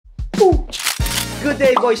Good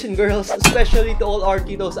day, boys and girls, especially to all our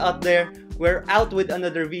titos out there. We're out with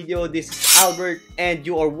another video. This is Albert and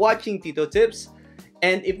you are watching Titotips.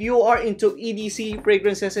 And if you are into EDC,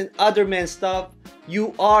 fragrances, and other men's stuff,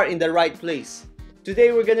 you are in the right place.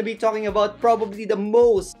 Today we're going to be talking about probably the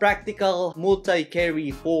most practical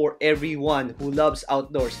multi-carry for everyone who loves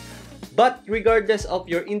outdoors. But regardless of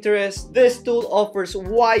your interest, this tool offers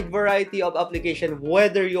wide variety of application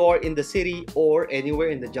whether you are in the city or anywhere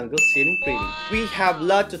in the jungle sitting pretty. We have a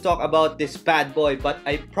lot to talk about this bad boy, but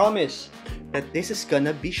I promise that this is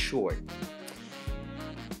gonna be short.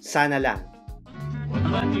 Sana lang.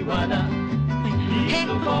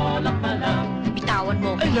 Bitawan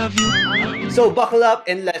mo. I love you. So buckle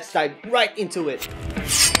up and let's dive right into it.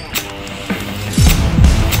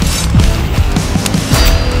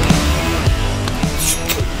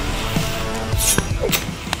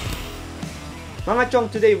 Mga chong,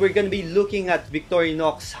 today we're gonna be looking at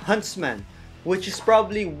VICTORINOX HUNTSMAN, which is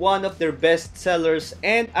probably one of their best sellers,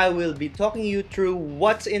 and I will be talking you through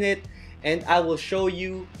what's in it, and I will show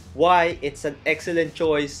you why it's an excellent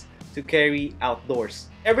choice to carry outdoors.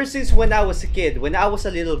 Ever since when I was a kid, when I was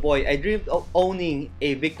a little boy, I dreamed of owning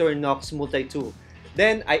a VICTORINOX multi-tool.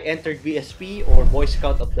 Then I entered VSP, or Boy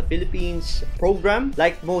Scout of the Philippines program,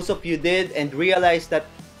 like most of you did, and realized that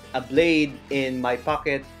a blade in my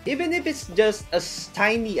pocket, even if it's just as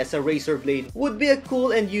tiny as a razor blade, would be a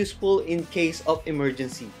cool and useful in case of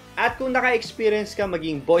emergency. At kung naka-experience ka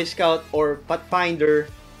maging Boy Scout or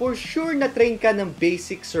Pathfinder, for sure na-train ka ng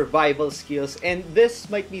basic survival skills, and this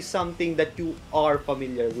might be something that you are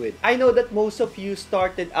familiar with. I know that most of you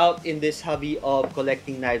started out in this hobby of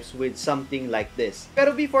collecting knives with something like this.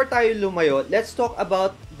 Pero before tayo lumayo, let's talk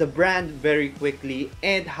about the brand very quickly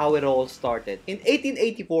and how it all started. In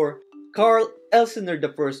 1884, Carl Elsener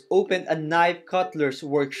I opened a knife cutler's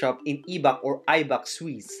workshop in Ibach or Ibach,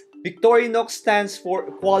 Swiss. VICTORINOX stands for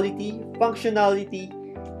quality, functionality,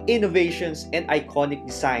 innovations, and iconic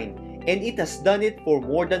design, and it has done it for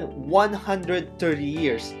more than 130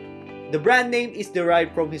 years. The brand name is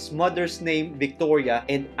derived from his mother's name, Victoria,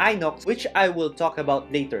 and Inox, which I will talk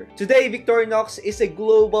about later. Today, VICTORINOX is a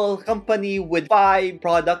global company with 5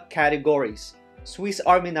 product categories: Swiss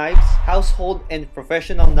Army knives, household and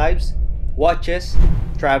professional knives, watches,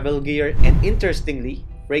 travel gear, and interestingly,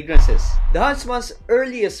 fragrances. The HUNTSMAN's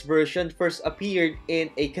earliest version first appeared in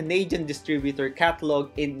a Canadian distributor catalog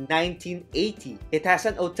in 1980. It has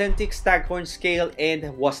an authentic staghorn scale and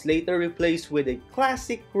was later replaced with a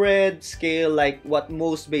classic red scale like what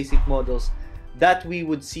most basic models that we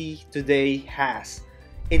would see today has,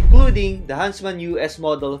 including the HUNTSMAN US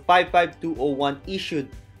model 55201 issued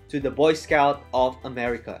to the Boy Scout of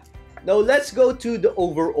America. Now let's go to the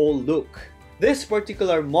overall look. This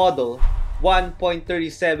particular model,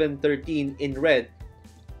 1.3713 in red,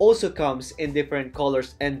 also comes in different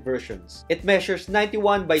colors and versions. It measures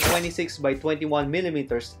 91 by 26 by 21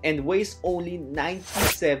 millimeters and weighs only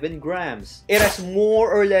 97 grams. It has more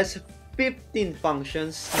or less 15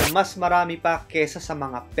 functions na mas marami pa kesa sa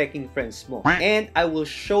mga pecking friends mo, and I will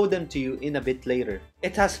show them to you in a bit later.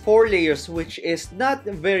 It has 4 layers, which is not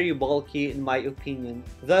very bulky in my opinion,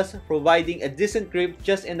 thus providing a decent grip,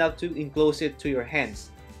 just enough to enclose it to your hands.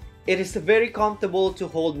 It is very comfortable to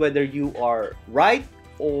hold whether you are right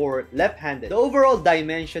or left-handed. The overall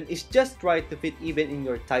dimension is just right to fit even in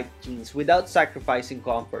your tight jeans without sacrificing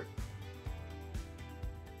comfort.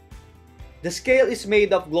 The scale is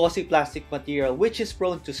made of glossy plastic material which is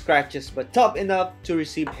prone to scratches but tough enough to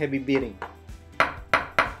receive heavy beating.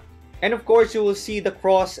 And of course, you will see the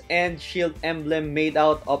cross and shield emblem made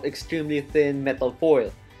out of extremely thin metal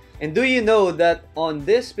foil. And do you know that on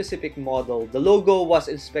this specific model, the logo was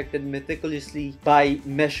inspected meticulously by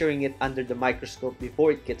measuring it under the microscope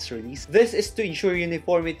before it gets released? This is to ensure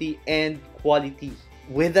uniformity and quality.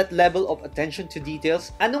 With that level of attention to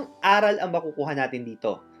details, anong aral ang makukuha natin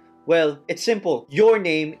dito? Well, it's simple. Your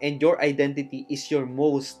name and your identity is your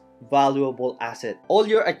most valuable asset. All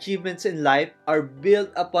your achievements in life are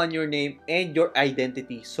built upon your name and your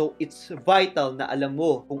identity. So it's vital na alam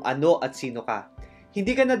mo kung ano at sino ka.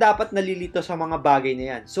 Hindi ka na dapat nalilito sa mga bagay na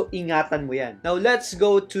yan. So, ingatan mo yan. Now, let's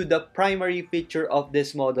go to the primary feature of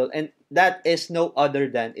this model, and that is no other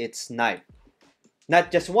than its knife. Not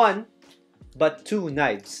just one, but 2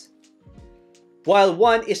 knives. While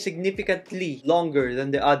one is significantly longer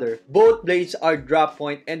than the other, both blades are drop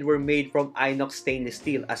point and were made from inox stainless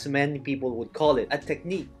steel, as many people would call it, a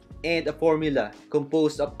technique and a formula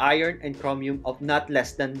composed of iron and chromium of not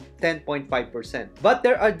less than 10.5%. But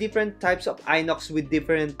there are different types of inox with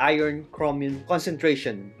different iron chromium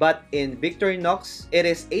concentration. But in VICTORINOX, it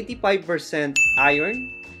is 85% iron,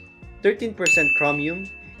 13% chromium,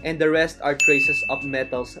 and the rest are traces of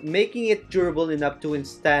metals, making it durable enough to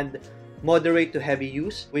withstand moderate to heavy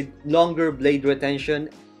use with longer blade retention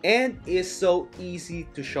and is so easy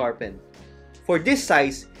to sharpen. For this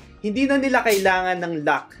size, hindi na nila kailangan ng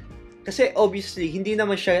lock kasi obviously hindi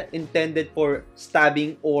naman siya intended for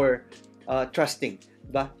stabbing or thrusting,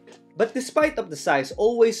 diba? But despite of the size,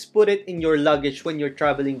 always put it in your luggage when you're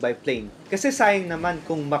traveling by plane. Kasi sayang naman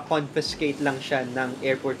kung ma-confiscate lang siya ng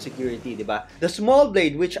airport security, diba? The small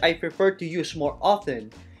blade, which I prefer to use more often,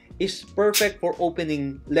 is perfect for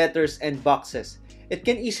opening letters and boxes. It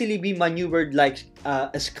can easily be maneuvered like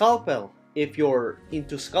a scalpel if you're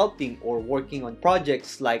into sculpting or working on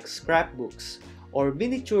projects like scrapbooks or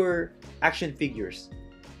miniature action figures.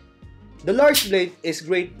 The large blade is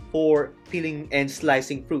great for peeling and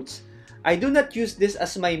slicing fruits. I do not use this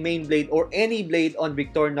as my main blade or any blade on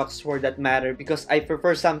Victorinox for that matter because I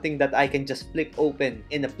prefer something that I can just flick open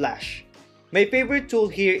in a flash. My favorite tool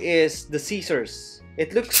here is the scissors.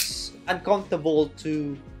 It looks uncomfortable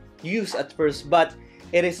to use at first, but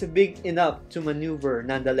it is big enough to maneuver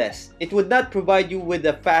nonetheless. It would not provide you with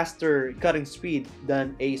a faster cutting speed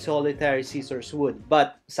than a solitary scissors would,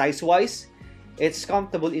 but size-wise, it's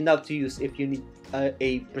comfortable enough to use if you need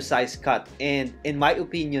a precise cut. And in my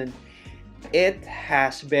opinion, it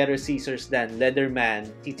has better scissors than Leatherman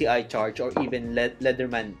TTI Charge or even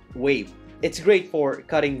Leatherman Wave. It's great for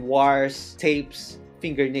cutting wires, tapes,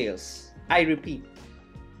 fingernails. I repeat,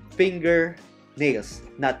 fingernails.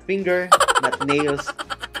 Not finger, not nails,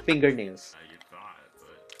 fingernails.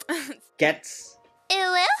 Gets?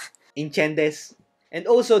 Inchendes? And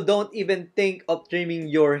also, don't even think of trimming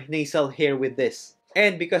your nasal hair with this.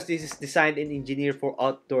 And because this is designed and engineered for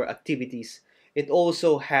outdoor activities, it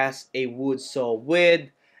also has a wood saw with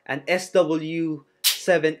an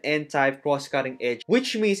SW7N type cross-cutting edge,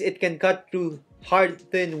 which means it can cut through hard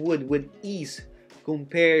thin wood with ease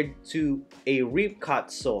compared to a rip cut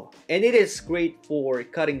saw. And it is great for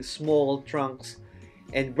cutting small trunks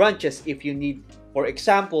and branches if you need, for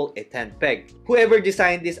example, a tent peg. Whoever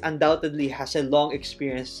designed this undoubtedly has a long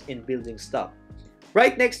experience in building stuff.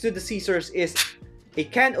 Right next to the scissors is a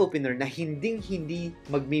can opener na hindi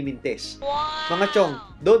magmimintis. Wow. Mga chong,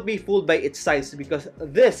 don't be fooled by its size because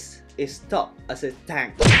this is tough as a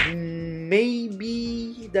tank.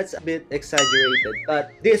 Maybe that's a bit exaggerated,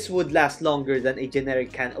 but this would last longer than a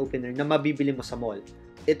generic can opener na mabibili mo sa mall.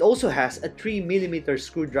 It also has a 3mm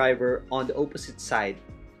screwdriver on the opposite side.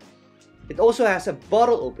 It also has a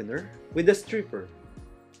bottle opener with a stripper.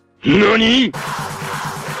 NANI?!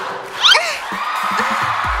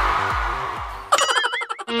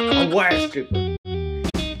 A wire stripper.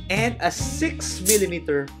 And a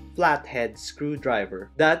 6mm flathead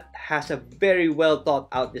screwdriver that has a very well thought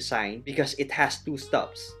out design because it has two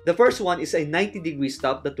stops. The first one is a 90-degree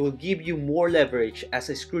stop that will give you more leverage as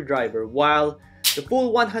a screwdriver, while the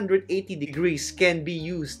full 180 degrees can be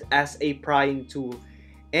used as a prying tool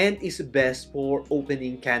and is best for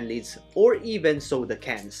opening can lids or even soda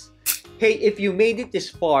cans. Hey, if you made it this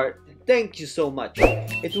far, thank you so much.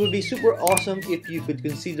 It would be super awesome if you could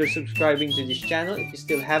consider subscribing to this channel if you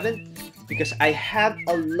still haven't, because I have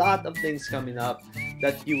a lot of things coming up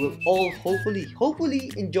that you will all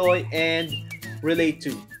hopefully enjoy and relate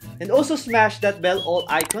to. And also smash that bell all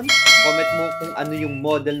icon. Comment mo kung ano yung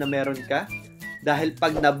model na meron ka, dahil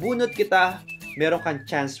pag nabunot kita, meron kang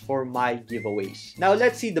chance for my giveaways. Now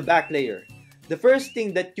let's see the back layer. The first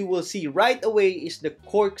thing that you will see right away is the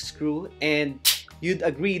corkscrew, and you'd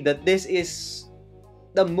agree that this is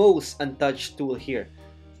the most untouched tool here.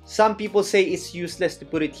 Some people say it's useless to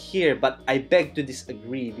put it here, but I beg to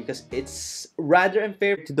disagree because it's rather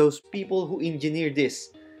unfair to those people who engineer this.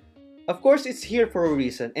 Of course, it's here for a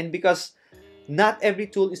reason, and because not every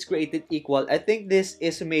tool is created equal, I think this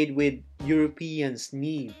is made with Europeans'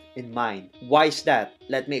 need in mind. Why is that?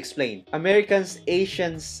 Let me explain. Americans,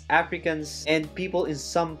 Asians, Africans, and people in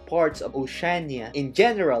some parts of Oceania in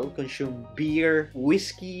general consume beer,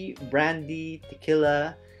 whiskey, brandy,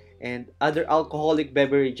 tequila, and other alcoholic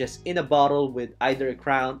beverages in a bottle with either a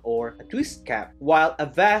crown or a twist cap, while a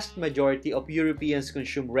vast majority of Europeans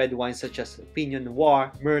consume red wines such as Pinot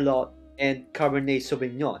Noir, Merlot, and Cabernet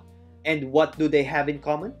Sauvignon. And what do they have in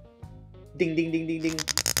common? Ding ding ding ding ding.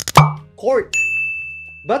 Cork!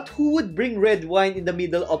 But who would bring red wine in the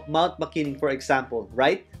middle of Mount Makiling, for example,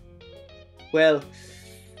 right? Well,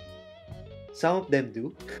 Some of them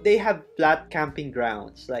do. They have flat camping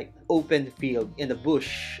grounds, like open field in the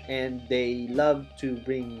bush, and they love to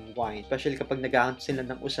bring wine. Especially kapag naghahunt sila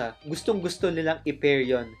ng usa, gustong-gusto nilang i-pair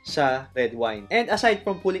yon sa red wine. And aside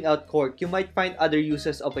from pulling out cork, you might find other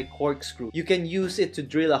uses of a corkscrew. You can use it to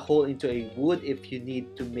drill a hole into a wood if you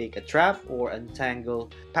need to make a trap or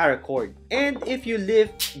untangle paracord. And if you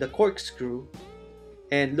lift the corkscrew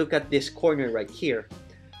and look at this corner right here,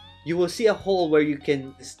 you will see a hole where you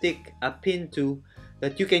can stick a pin to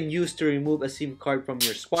that you can use to remove a SIM card from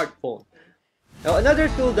your smartphone. Now,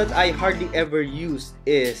 another tool that I hardly ever use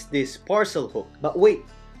is this parcel hook. But wait,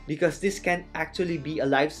 because this can actually be a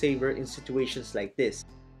lifesaver in situations like this.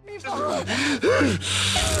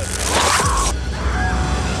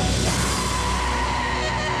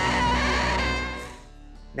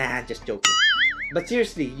 Nah, just joking. But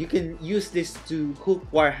seriously, you can use this to hook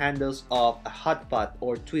wire handles of a hot pot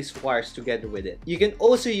or twist wires together with it. You can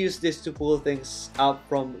also use this to pull things out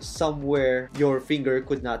from somewhere your finger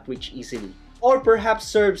could not reach easily. Or perhaps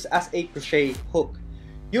serves as a crochet hook.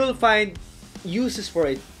 You'll find uses for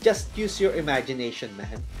it. Just use your imagination,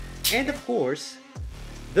 man. And of course,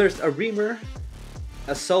 there's a reamer,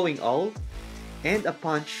 a sewing awl, and a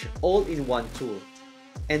punch all in one tool.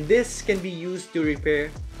 And this can be used to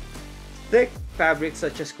repair thick fabrics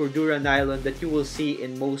such as Cordura nylon that you will see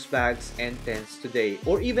in most bags and tents today,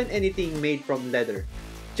 or even anything made from leather.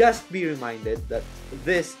 Just be reminded that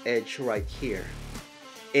this edge right here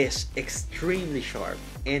is extremely sharp,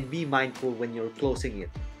 and be mindful when you're closing it.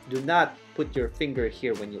 Do not put your finger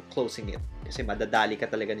here when you're closing it kasi madadali ka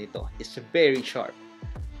talaga nito. It's very sharp.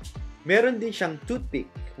 Meron din siyang toothpick,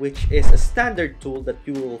 which is a standard tool that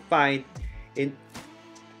you will find in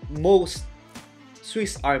most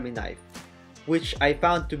Swiss Army knife, which I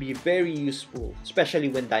found to be very useful, especially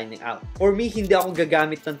when dining out. For me, hindi ako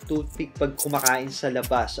gagamit ng toothpick pag kumakain sa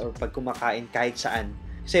labas or pag kumakain kahit saan.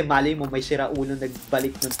 Kasi malay mo may siraulo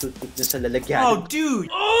nagbalik ng toothpick dun sa lalagyan. Oh, dude!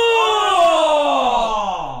 Oh!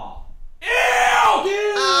 Ew!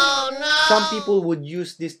 Dude! Oh, no! Some people would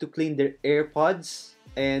use this to clean their AirPods,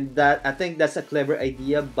 and that I think that's a clever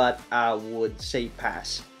idea, but I would say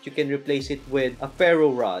pass. You can replace it with a ferro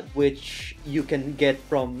rod, which you can get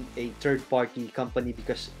from a third-party company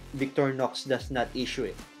because Victorinox does not issue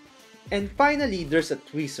it. And finally, there's a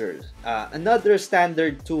tweezer, another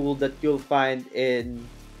standard tool that you'll find in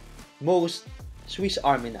most Swiss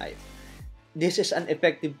Army knife. This is an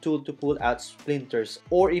effective tool to pull out splinters,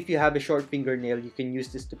 or if you have a short fingernail, you can use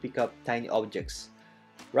this to pick up tiny objects,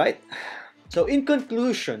 right? So in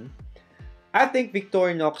conclusion, I think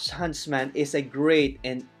Victorinox HUNTSMAN is a great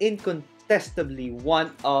and incontestably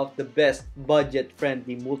one of the best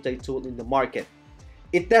budget-friendly multi-tool in the market.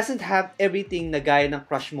 It doesn't have everything na gaya ng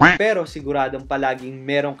crush mo, pero siguradong palaging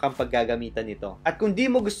meron kang paggagamitan nito. At kung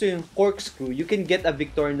di mo gusto yung corkscrew, you can get a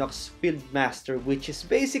Victorinox Fieldmaster, which is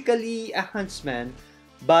basically a HUNTSMAN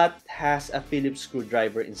but has a Phillips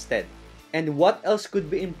screwdriver instead. And what else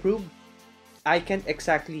could be improved? I can't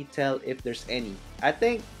exactly tell if there's any. I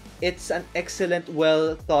think it's an excellent,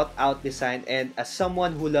 well thought out design, and as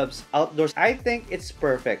someone who loves outdoors, I think it's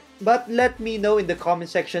perfect. But let me know in the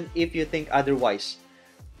comment section if you think otherwise.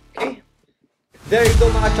 Okay? There you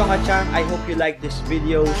go mga chonga-chang. I hope you like this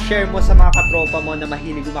video. Share mo sa mga katropa mo na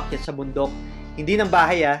mahilig umakyat sa bundok. Hindi ng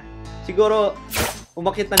bahay siguro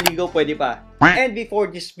umakyat ng ligaw pwede pa. And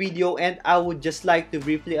before this video end, I would just like to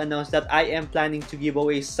briefly announce that I am planning to give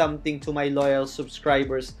away something to my loyal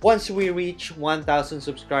subscribers once we reach 1,000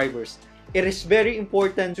 subscribers. It is very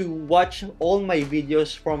important to watch all my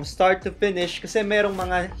videos from start to finish kasi merong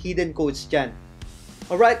mga hidden codes dyan.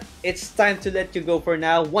 Alright, it's time to let you go for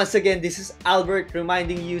now. Once again, this is Albert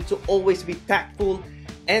reminding you to always be tactful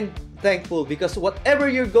and thankful because whatever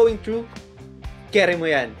you're going through, carry mo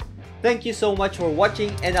yan. Thank you so much for watching,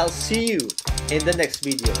 and I'll see you in the next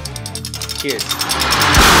video. Cheers!